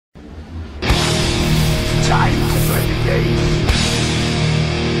Time to play the game.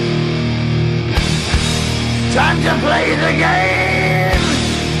 Time to play the game.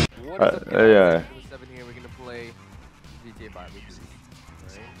 What is up, guys? Yeah. 7 here. We're gonna play GTA 5.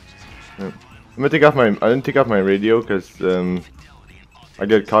 I'm gonna take off my. I didn't take off my radio because I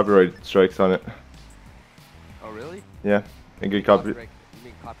get copyright strikes on it. Oh really? Yeah, I get copyright You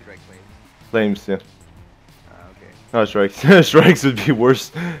mean copyright claims? claims. Yeah, Okay. not strikes. Strikes would be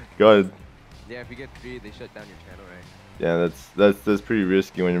worse. God. Yeah, if you get 3, they shut down your channel, right? Yeah, that's pretty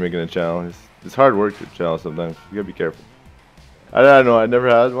risky when you're making a channel. It's hard work to channel sometimes. You gotta be careful. I don't know. I never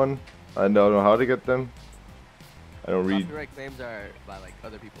had one. I don't know how to get them. I don't read. Copyright claims are by like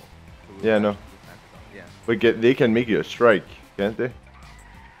other people. Yeah, no. Yeah. But they can make you a strike, can't they?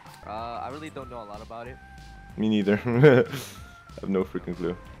 I really don't know a lot about it. Me neither. I have no freaking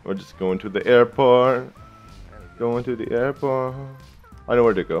clue. We're just going to the airport. Going to the airport. I know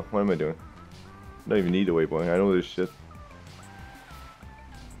where to go. What am I doing? I don't even need a waypoint. I know this shit.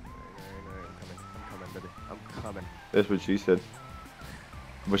 I'm coming, brother. I'm coming. That's what she said.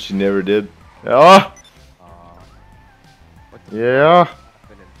 But she never did. Oh! What the Yeah! fuck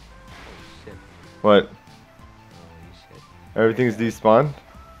happened? Holy shit. What? Holy shit. Everything's despawned?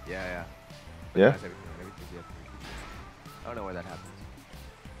 Yeah. Yeah? Everything's I don't know why that happens.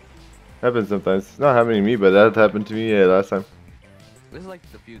 Happens sometimes. It's not happening to me, but that happened to me last time. This is like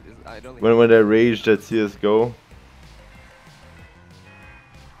the few. I don't. When I raged at CSGO.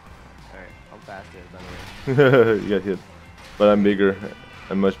 Alright, I'm faster, by the way. You got hit. But I'm bigger.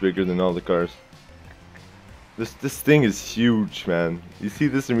 I'm much bigger than all the cars. This thing is huge, man. You see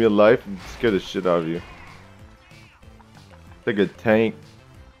this in real life, it scares the shit out of you. It's like a tank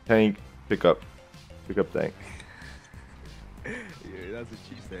pickup tank. Yeah, that's what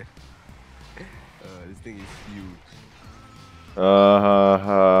she said. This thing is huge. Ha ha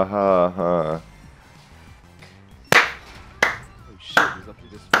ha ha. Oh shit, there's up to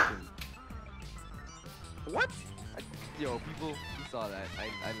this fucking... What? Yo, people, you saw that.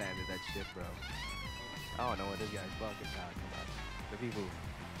 I landed that shit, bro. I don't know what this guy's fucking talking about. The people...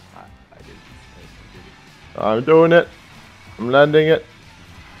 I did it. I'm doing it. I'm landing it.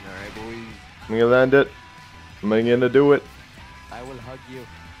 Alright, boys. I'm gonna land it. I'm gonna do it. I will hug you.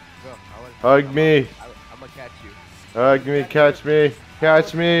 Bro, I will Hug me. I'm gonna catch you. Hug me, catch me,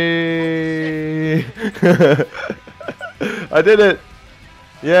 catch me. I did it.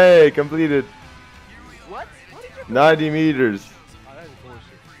 Yay, completed. What? 90 meters. Oh, that's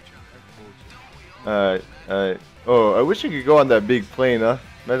bullshit. That's bullshit. Alright. Oh, I wish I could go on that big plane, huh?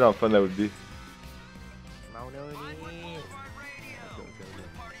 Imagine how fun that would be.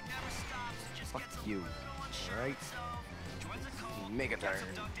 Fuck you. Alright. Mega turn.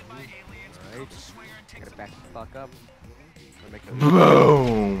 Alright. Gotta back the fuck up.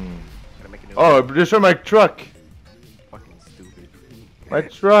 Boom. Gotta make a new Oh, destroy my truck. fucking stupid. My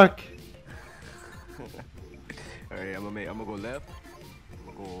truck. Alright, I'm gonna go left.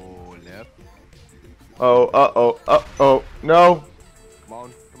 I'm gonna go left. Oh, uh-oh. No. Come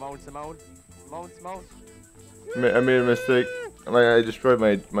on, Simone. I made a mistake. I destroyed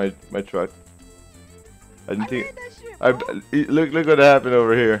my truck. I didn't think. Look what happened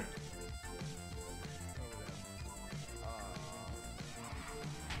over here.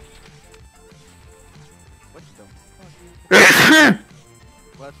 What the fuck?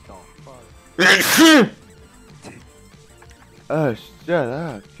 What the fuck? Oh, shut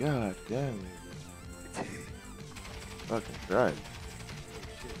up. God damn it. Fucking right.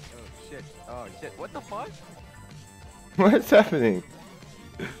 Oh shit. What the fuck? What's happening?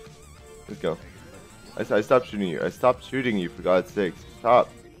 Let's go. I stopped shooting you. I stopped shooting you, for God's sake. Stop.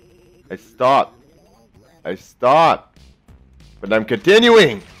 I stopped. But I'm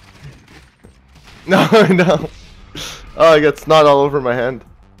continuing. No. Oh, I got snot all over my hand.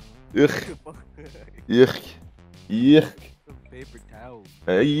 Ugh. Yuck. Some paper towel.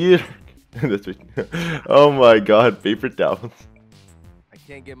 Yuck. That's what. Oh my God, paper towels. I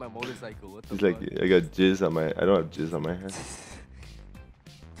can't get my motorcycle. What the It's fuck? like I got jizz on my. I don't have jizz on my hand.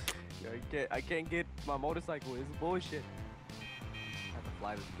 I can't get my motorcycle. It's bullshit. I have to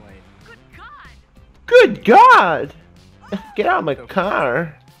fly this plane. Good God! Get out of my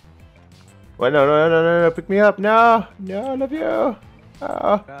car! Wait, no! Pick me up! No! I love you! Oh!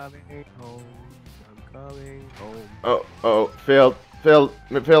 Coming home. I'm coming home. Oh!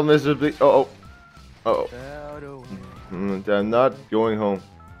 Failed miserably. Oh! I'm not going home.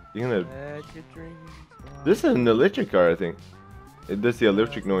 You're gonna. This is an electric car, I think. It does the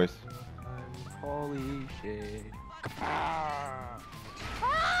electric noise. Holy shit.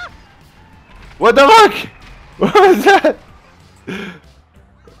 What the fuck? What was that?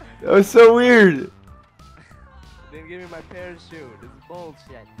 That was so weird. Didn't give me my parachute. This is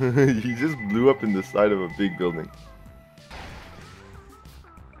bullshit. He just blew up in the side of a big building.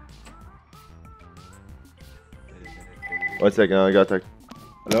 1 second, I got text.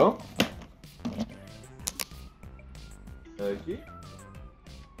 Hello? Aqui?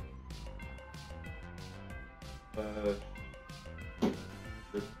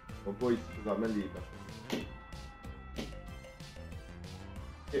 Non puoi scusarmi lì.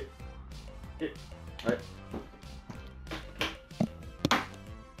 Right.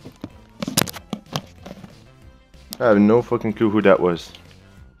 I have no fucking clue who that was.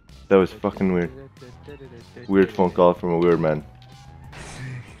 That was fucking weird. Weird phone call from a weird man.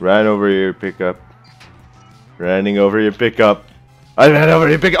 Ran over your pickup. Running over your pickup. I ran over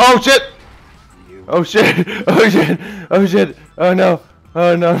your pickup. Oh shit! Oh shit! Oh shit! Oh shit! Oh no!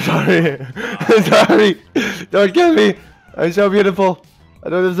 Oh no! Sorry! I'm sorry! Don't kill me! I'm so beautiful! I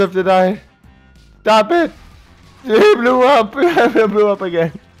don't deserve to die! Stop it! He blew up! He blew up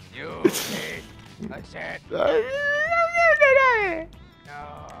again! You I said I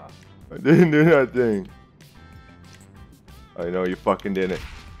didn't do nothing. I know you fucking did it.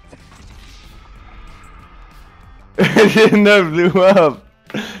 It didn't blew up.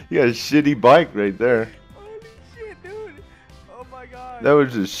 You got a shitty bike right there. Holy shit, dude! Oh my god! That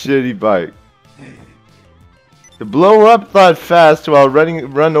was a shitty bike. To blow up that fast while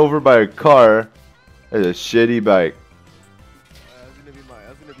run over by a car is a shitty bike. That's gonna be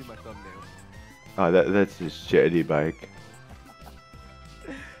my thumbnail. Oh, that's a shitty bike.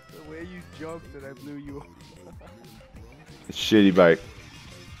 The way you jumped and I blew you up. A shitty bike.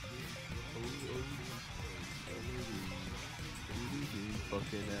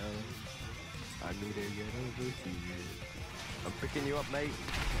 Fucking hell. I knew they'd get over here. I'm picking you up, mate.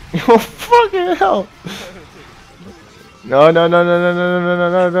 Oh fucking hell! No, no, no, no, no, no, no, no,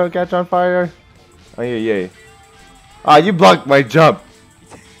 no, no, catch on fire. Oh yeah, yeah. Ah, you blocked my jump.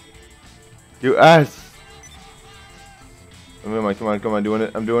 You ass. Come on, come on, come on, doing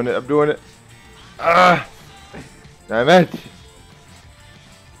it. I'm doing it. I'm doing it. Ah! Damn it!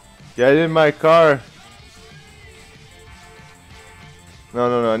 Get in my car. No,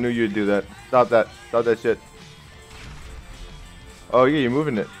 no, no, I knew you'd do that. Stop that. Stop that shit. Oh yeah, you're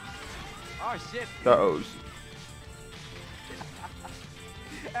moving it. Oh shit! Uh-oh.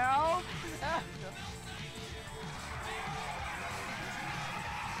 Ow!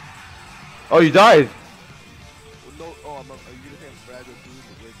 Oh, you died! No, oh, are you gonna say I'm fragile too?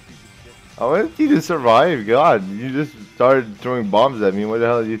 The way people shit. I wanted you to survive. God, you just started throwing bombs at me. What the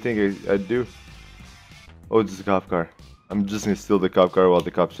hell do you think I'd do? Oh, it's a cop car. I'm just gonna steal the cop car while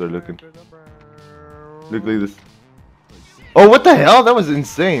the cops are looking. Look like this. Oh, what the hell? That was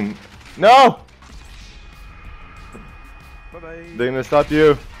insane. No! Bye-bye. They're gonna stop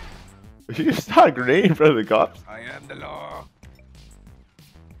you. You just shot a grenade in front of the cops. I am the law.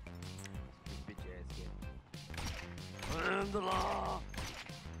 I am the law.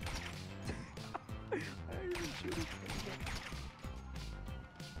 I even shoot it.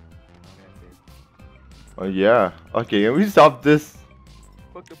 Oh yeah. Okay, can we stop this?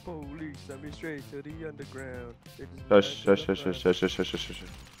 Fuck the police, send me straight to the underground. Shush, shush, shush, shush, shush, shush, shush, shush, shush.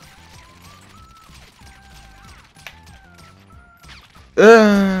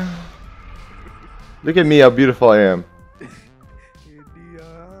 Look at me, how beautiful I am.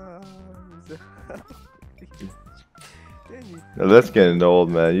 Now that's getting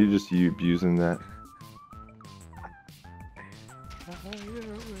old, man. You abusing that.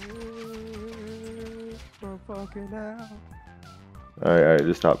 Alright,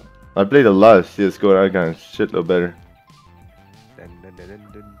 just stop. I played a lot of CSGO and I got shit load better.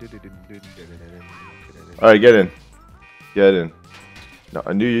 Alright, get in. Get in. No,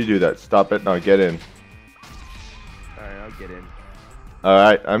 I knew you'd do that. Stop it. No, get in. Alright, I'll get in.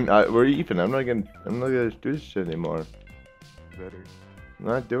 Alright, we're even. I'm not gonna do this shit anymore. Better. I'm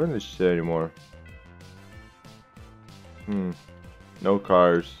not doing this shit anymore. No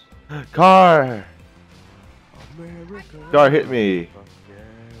cars. Car! America. Car hit me.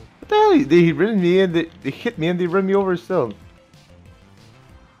 What the hell? They ran me and they hit me and they ran me over still.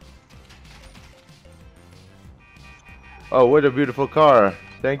 Oh, what a beautiful car.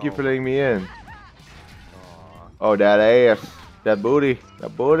 Thank you for letting me in. Oh, that ass. That booty.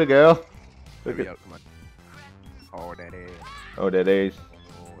 That booty, girl. Look at, Come on. Oh, that is. oh, that ass.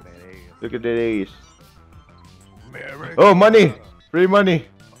 Oh, that is. Look at that ass. America. Oh, money. Free money.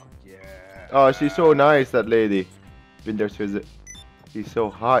 Yeah. Oh, she's so nice, that lady. Been there to visit. She's so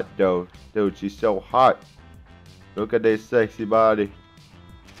hot, though. Dude, she's so hot. Look at that sexy body.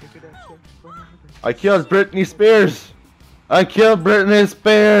 Look at that shit, brother. I killed Britney Spears. I killed Britney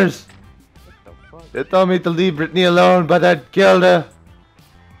Spears. What the fuck? They told me to leave Brittany alone, but I killed her.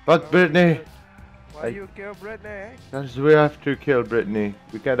 Fuck Brittany. Why you kill Britney? Because we have to kill Brittany.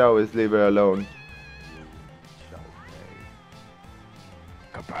 We can't always leave her alone.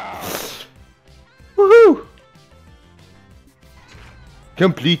 Kapow! Woohoo!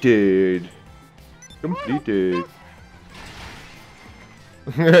 Completed. Completed.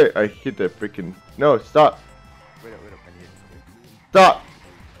 I hit that freaking. No, stop. Wait up, I need it. Stop.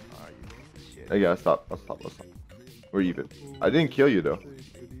 Oh, you piece of shit. I gotta stop. I'll stop. We're even. I didn't kill you though.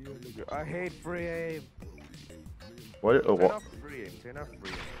 I hate free aim. What? Oh, Turn what? off free aim. Turn off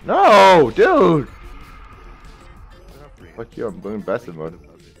free aim. No, dude. Turn off free aim. Fuck you. I'm going bastard mode.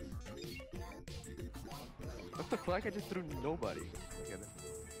 What the fuck? I just threw nobody. Look at that.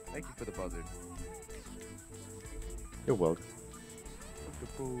 Thank you for the buzzard. You're welcome. The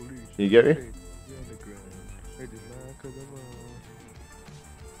police. You get me?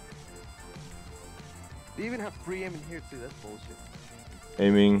 They even have free aim in here too. That's bullshit.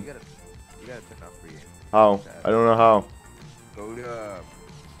 Aiming. You gotta turn off free aim. How? I don't know how. Go to.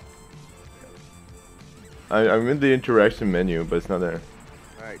 I'm in the interaction menu, but it's not there.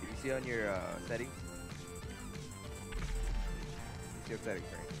 Alright, do you see on your settings? You see your settings,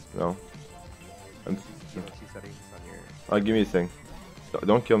 right? No. I'm, You don't see settings on your. oh, give me a thing.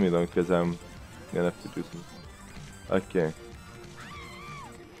 Don't kill me though, because I'm gonna have to do some. Okay.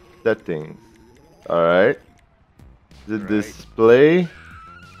 Settings. Alright. The Alright. display.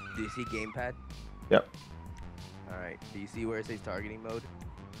 Do you see gamepad? Yep. Alright, do you see where it says targeting mode?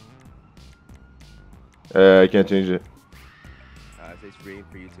 I can't change it. It says free aim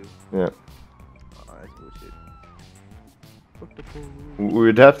for you too. Yeah. Oh, that's bullshit. Fuck the police. We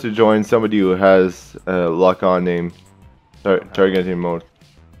would have to join somebody who has lock-on name. Targeting mode.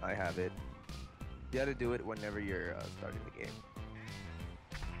 I have it. You gotta do it whenever you're starting the game.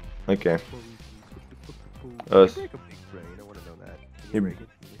 Okay. Can you break a big brain? I wanna know that. Can you break it?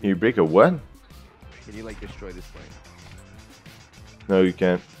 Can you break a what? Can you like destroy this brain? No, you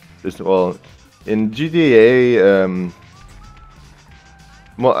can't. Well, in GTA,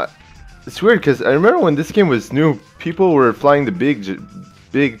 well, it's weird because I remember when this game was new, people were flying the big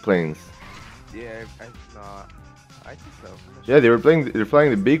planes. Yeah, I think so. Yeah, they're flying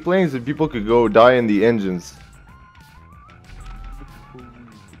the big planes, and people could go die in the engines.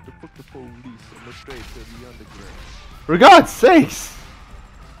 Fuck the police. I'm straight to the underground. For God's sakes!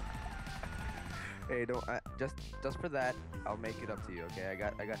 Hey, don't just for that, I'll make it up to you. Okay,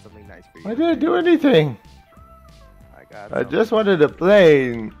 I got something nice for you. I didn't do anything. I something. just wanted a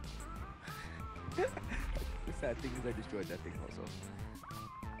plane. The sad thing is I destroyed that thing also.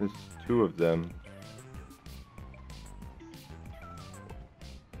 There's two of them.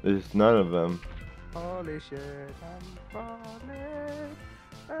 There's none of them. Holy shit, I'm falling.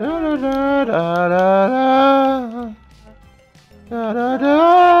 Da da da da da da da da.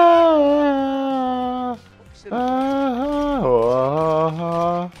 Shit.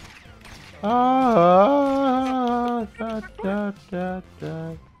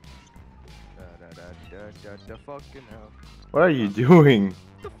 The fucking hell. What are you doing?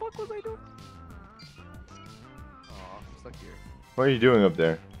 What the fuck was I doing? Aw, I'm stuck here. What are you doing up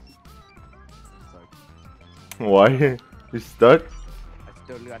there? Stuck. Why? You stuck? I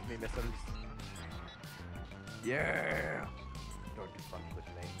still got me missiles. Yeah! Don't you fuck with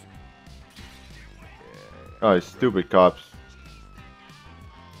me. Yeah. Oh, you stupid cops.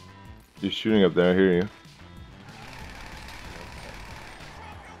 You're shooting up there, I hear you.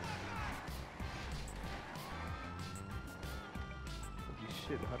 Holy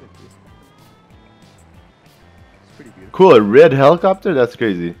shit, how did this? It's pretty beautiful. Cool, a red helicopter? That's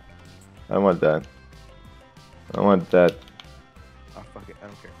crazy. I want that. I want that. Oh, fuck it, I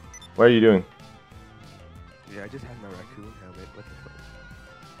don't care. What are you doing? Yeah, I just had my raccoon helmet. What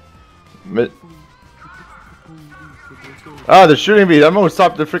the fuck? Ah, they're shooting me. I'm gonna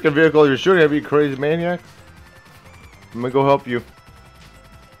stop the freaking vehicle. You're shooting at me, crazy maniac. I'm gonna go help you.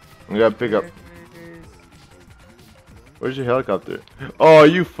 I gotta pick up. Where's your helicopter? Oh,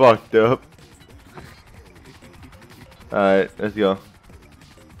 you fucked up. Alright, let's go.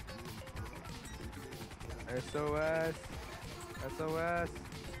 SOS! SOS!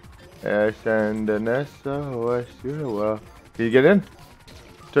 I send an SOS to the world. Can you get in?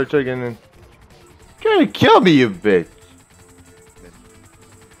 Try getting in. Try to kill me, you bitch!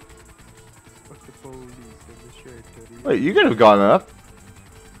 Fuck the police in the shirt hoodie. Wait, you could have gone up.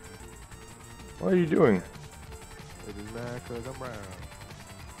 What are you doing? It is mad cause I'm brown.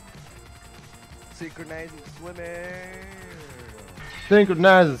 Synchronizing swimming!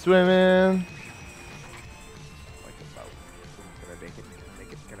 Synchronizing swimming. Like a boat. Can I make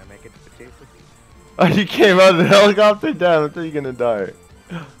it? Can I make it? Potato? Oh, you came out of the helicopter? Damn, I thought you were gonna die.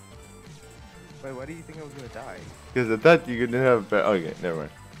 Wait, why do you think I was gonna die? Because I thought you didn't have a okay, never mind.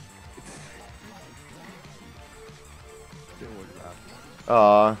 Didn't work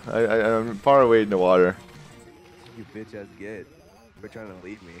out. I'm far away in the water. You bitch ass git. You're trying to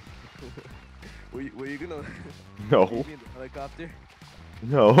leave me. were you gonna No. leave me in the helicopter?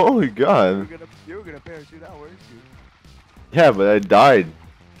 No, holy god. You were gonna parachute out, weren't you? Yeah, but I died.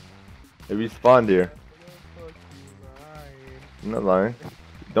 I respawned here. Fuck you, lying. I'm not lying.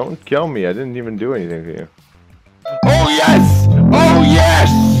 Don't kill me, I didn't even do anything to you. Oh yes! Oh yes!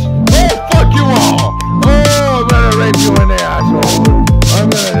 Oh fuck you all! Oh, I'm gonna rape you in the asshole! I'm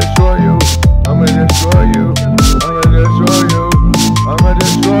gonna destroy you! I'm gonna destroy you! I'm gonna destroy you! I'm gonna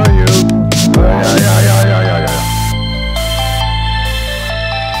destroy you! Yeah.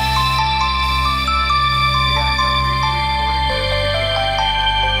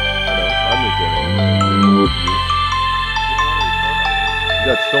 You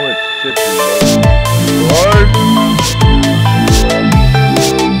got so much shit to do. Lord!